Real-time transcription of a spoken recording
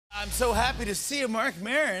I'm so happy to see you, Marc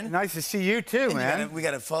Maron. Nice to see you too, man. We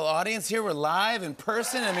got a full audience here. We're live in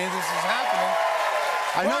person. I mean, this is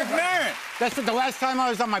happening. Marc Maron. That's the last time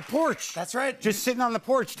I was on my porch. That's right. Just sitting on the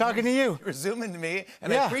porch talking to you. You were zooming to me,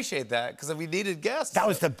 and I appreciate that because we needed guests. That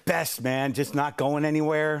was the best, man. Just not going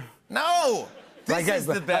anywhere. No. This is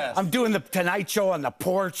the best. I'm doing the Tonight Show on the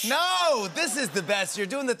porch. No, this is the best. You're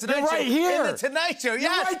doing the Tonight Show. Right here. In the Tonight Show. You're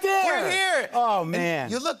right there. We're here. Oh, man.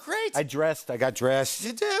 And you look great. I got dressed.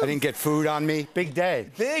 You do. I didn't get food on me. Big day.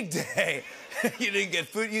 Big day. You didn't get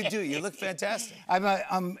food. You do. You look fantastic.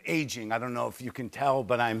 I'm aging. I don't know if you can tell,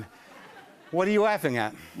 but I'm... What are you laughing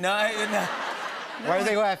at? No. Why are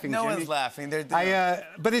they laughing, No Jimmy? one's laughing.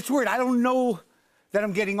 But it's weird. I don't know that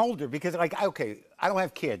I'm getting older because, like, okay, I don't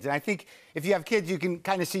have kids. And I think if you have kids, you can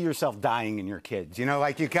kind of see yourself dying in your kids. You know,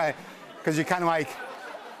 like you kind of, because you're kind of like,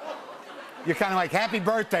 happy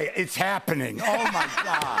birthday, it's happening. Oh, my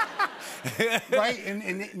God. Right?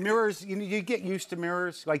 And mirrors, you get used to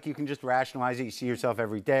mirrors. Like, you can just rationalize it. You see yourself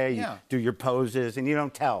every day. You do your poses, and you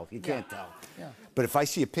don't tell. You can't tell. Yeah. But if I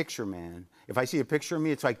see a picture, man, if I see a picture of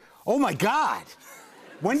me, it's like, oh, my God.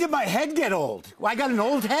 When did my head get old? Well, I got an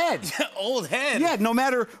old head. Old head? Yeah, no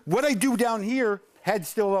matter what I do down here, head's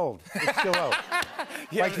still old. It's still old.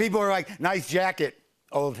 Like, people are like, nice jacket,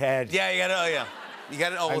 old head. Yeah, you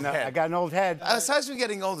got an old head. I got an old head. Aside from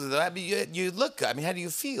getting older, though, I mean, you look good. I mean, how do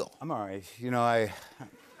you feel? I'm all right. You know,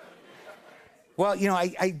 Well, you know,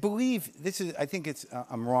 I believe this is, I think it's,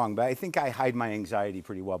 I'm wrong, but I think I hide my anxiety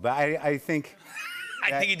pretty well. But I think...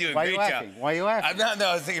 I think you do a Why great are you job. laughing? Why are you laughing? No,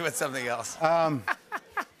 I was thinking about something else.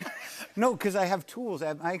 No, because I have tools.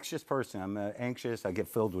 I'm an anxious person. I'm anxious. I get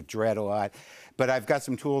filled with dread a lot. But I've got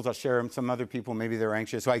some tools. I'll share them with some other people. Maybe they're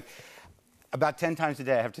anxious. Like, about 10 times a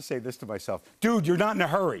day, I have to say this to myself. Dude, you're not in a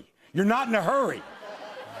hurry. You're not in a hurry.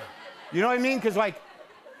 You know what I mean? Because, like,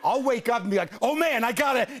 I'll wake up and be like, oh, man, I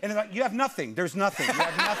got it. And like, you have nothing. There's nothing. You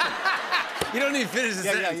have nothing. You don't even finish the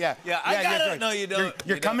sentence. Yeah, I got it. Right. No, you don't.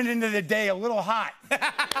 You're coming into the day a little hot.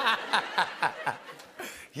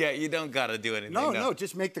 Yeah, you don't got to do anything. No,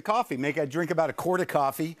 just make the coffee. I drink about a quart of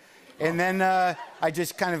coffee, and then I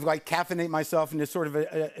just kind of like caffeinate myself into sort of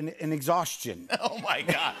an exhaustion. Oh, my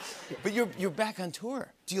God. But you're back on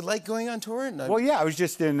tour. Do you like going on tour? No. Well, yeah, I was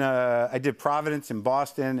just in, I did Providence in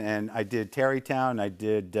Boston, and I did Tarrytown, I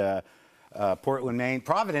did Portland, Maine.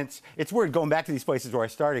 Providence, it's weird going back to these places where I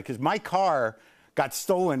started, because my car got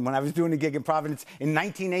stolen when I was doing a gig in Providence in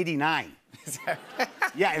 1989.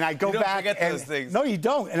 Yeah, and I go back. You don't forget those things. No, you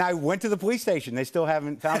don't. And I went to the police station. They still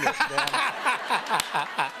haven't found it.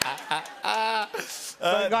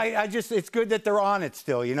 But it's good that they're on it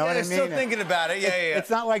still. You know what I mean? They're still thinking about it. Yeah. It's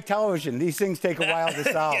not like television. These things take a while to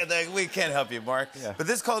solve. We can't help you, Marc. Yeah. But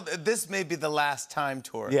this may be the last time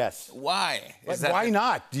tour. Yes. Why? Why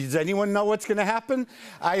not? Does anyone know what's going to happen?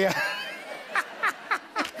 Am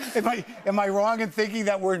I wrong in thinking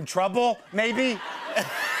that we're in trouble? Maybe.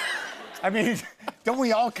 I mean, don't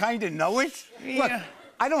we all kind of know it? Yeah. Look,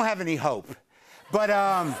 I don't have any hope, but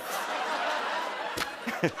I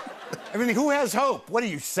mean, who has hope? What are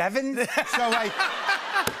you, 7? So like,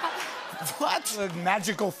 what?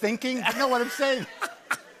 Magical thinking? You know what I'm saying?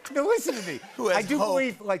 No, listen to me. Who has I do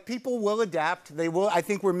believe, like, people will adapt. They will. I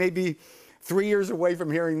think we're maybe 3 years away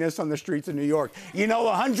from hearing this on the streets of New York. You know,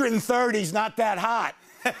 130 is not that hot.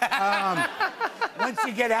 Once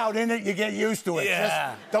you get out in it, you get used to it. Yeah.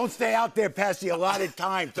 Just don't stay out there past the allotted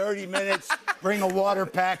time. 30 minutes, bring a water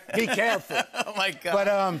pack. Be careful. Oh, my God. But,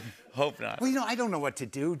 hope not. Well, you know, I don't know what to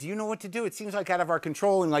do. Do you know what to do? It seems like out of our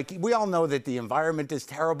control, and like we all know that the environment is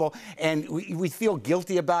terrible, and we feel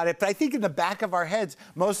guilty about it. But I think in the back of our heads,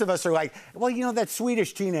 most of us are like, well, you know, that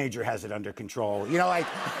Swedish teenager has it under control. You know, like,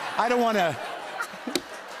 I don't want to...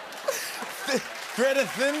 Greta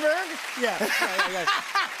Thunberg? Yeah.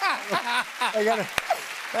 I gotta...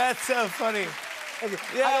 That's so funny.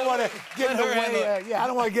 Yeah, I don't want to get in the way. I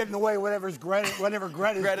don't want to get in the way. Whatever Greta's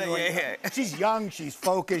doing. Yeah. She's young. She's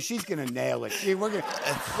focused. She's gonna nail it. We're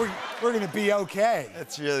gonna be okay.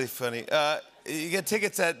 That's really funny. You get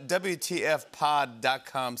tickets at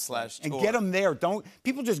WTFpod.com/tour. And get them there.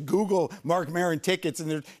 People just Google Marc Maron tickets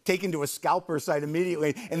and they're taken to a scalper site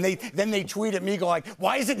immediately. And then they tweet at me, go like,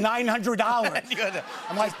 "Why is it $900?"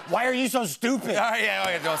 I'm like, "Why are you so stupid?" All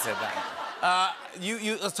right, don't say that.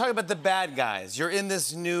 Let's talk about The Bad Guys. You're in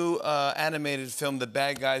this new animated film, The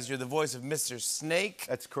Bad Guys. You're the voice of Mr. Snake.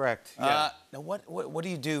 That's correct. Yeah. Now, what do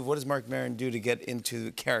you do? What does Marc Maron do to get into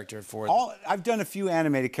the character for it? I've done a few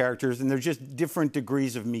animated characters, and they're just different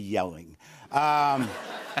degrees of me yelling.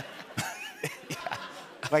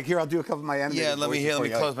 Like, here, I'll do a couple of my animated voices. Let me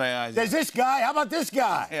close my eyes. There's this guy. How about this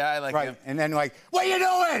guy? Yeah, I like him. And then, like, what are you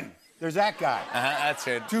doing? there's that guy. That's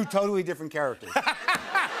it. Two totally different characters.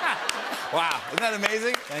 Wow, isn't that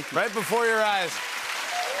amazing? Thank you. Right before your eyes.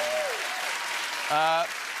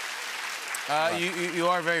 You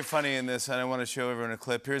are very funny in this, and I want to show everyone a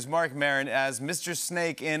clip. Here's Marc Maron as Mr.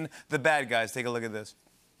 Snake in The Bad Guys. Take a look at this.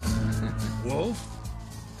 Wolf?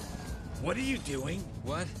 What are you doing?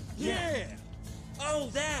 What? Yeah! Oh,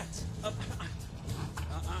 that!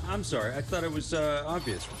 I'm sorry. I thought it was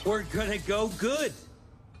obvious. We're gonna go good.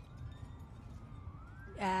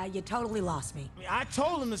 You totally lost me. I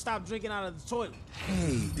told him to stop drinking out of the toilet.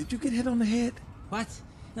 Hey, did you get hit on the head? What?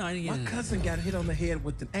 No, I didn't get My cousin got hit on the head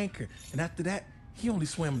with an anchor, and after that, he only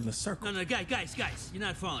swam in a circle. No, guys, you're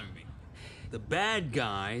not following me. The bad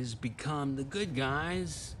guys become the good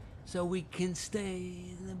guys so we can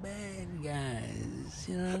stay the bad guys.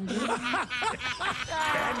 You know what I'm saying?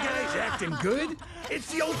 Bad guys acting good?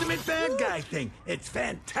 It's the ultimate bad guy thing. It's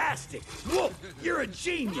fantastic. Wolf, you're a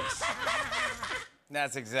genius.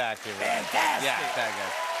 That's exactly right. Fantastic. Yeah, Bad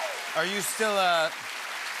Guys. Are you still,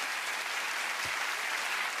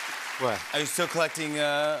 What? Are you still collecting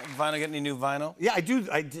vinyl? Get any new vinyl? Yeah, I do.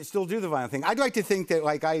 Still do the vinyl thing. I'd like to think that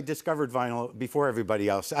like I discovered vinyl before everybody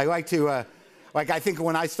else. I like to, like I think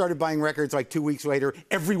when I started buying records, like 2 weeks later,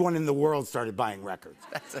 everyone in the world started buying records.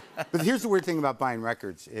 But here's the weird thing about buying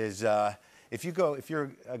records is if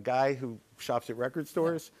you're a guy who shops at record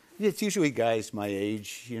stores, it's usually guys my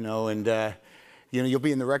age, you know, and you know, you'll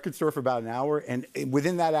be in the record store for about an hour, and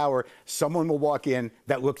within that hour, someone will walk in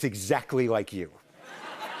that looks exactly like you.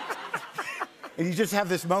 And you just have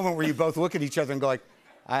this moment where you both look at each other and go like,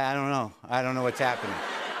 I don't know. I don't know what's happening.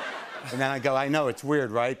 And then I go, I know, it's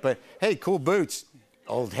weird, right? But hey, cool boots.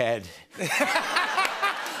 Old head.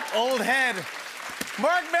 Old head.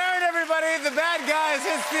 Marc Maron, everybody. The Bad Guys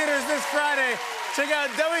hits theaters this Friday. Check out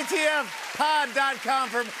WTFpod.com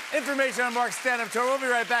for information on Marc's stand-up tour. We'll be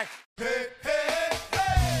right back. Hey, hey.